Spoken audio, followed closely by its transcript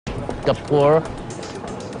the poor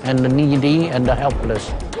and the needy and the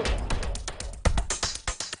helpless.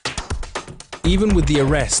 Even with the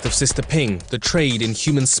arrest of Sister Ping, the trade in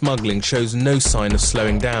human smuggling shows no sign of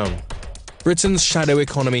slowing down. Britain's shadow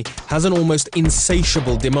economy has an almost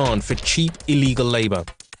insatiable demand for cheap, illegal labour.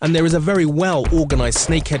 And there is a very well-organised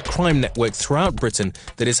snakehead crime network throughout Britain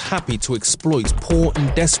that is happy to exploit poor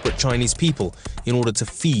and desperate Chinese people in order to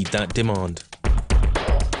feed that demand.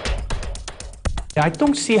 I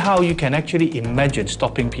don't see how you can actually imagine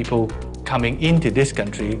stopping people coming into this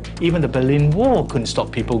country. Even the Berlin Wall couldn't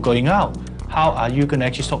stop people going out. How are you going to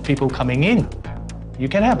actually stop people coming in? You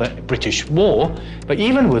can have a British wall, but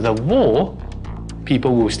even with a wall,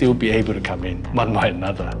 people will still be able to come in, one by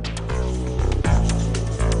another.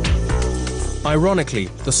 Ironically,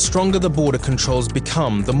 the stronger the border controls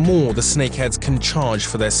become, the more the snakeheads can charge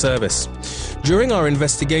for their service. During our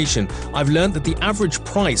investigation, I've learned that the average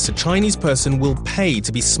price a Chinese person will pay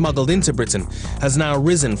to be smuggled into Britain has now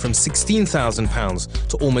risen from £16,000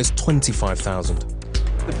 to almost £25,000.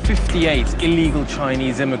 The 58 illegal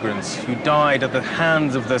Chinese immigrants who died at the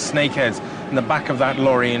hands of the snakeheads in the back of that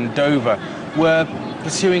lorry in Dover were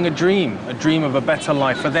pursuing a dream of a better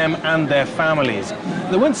life for them and their families.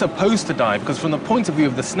 They weren't supposed to die because from the point of view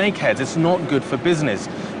of the snakeheads, it's not good for business.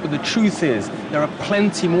 But the truth is, there are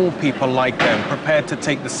plenty more people like them prepared to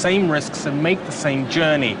take the same risks and make the same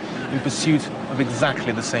journey in pursuit of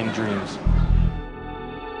exactly the same dreams.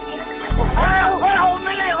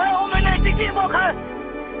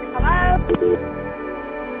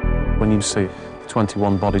 When you see the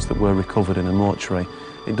 21 bodies that were recovered in a mortuary,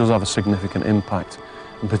 it does have a significant impact,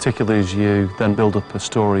 and particularly as you then build up a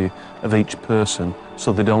story of each person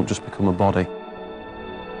so they don't just become a body.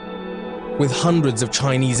 With hundreds of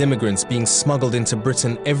Chinese immigrants being smuggled into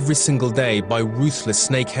Britain every single day by ruthless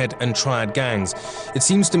snakehead and triad gangs, it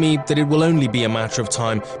seems to me that it will only be a matter of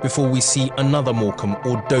time before we see another Morecambe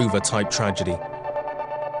or Dover-type tragedy.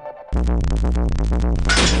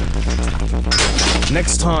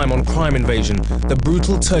 Next time on Crime Invasion, the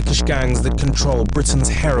brutal Turkish gangs that control Britain's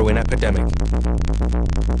heroin epidemic. At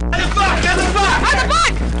the back! At the back! At the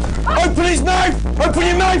back! Open his knife! Open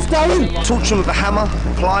your knife, darling! Torture them with a hammer,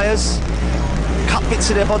 pliers, cut bits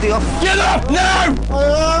of their body off. Get up now!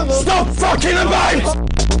 Stop fucking about!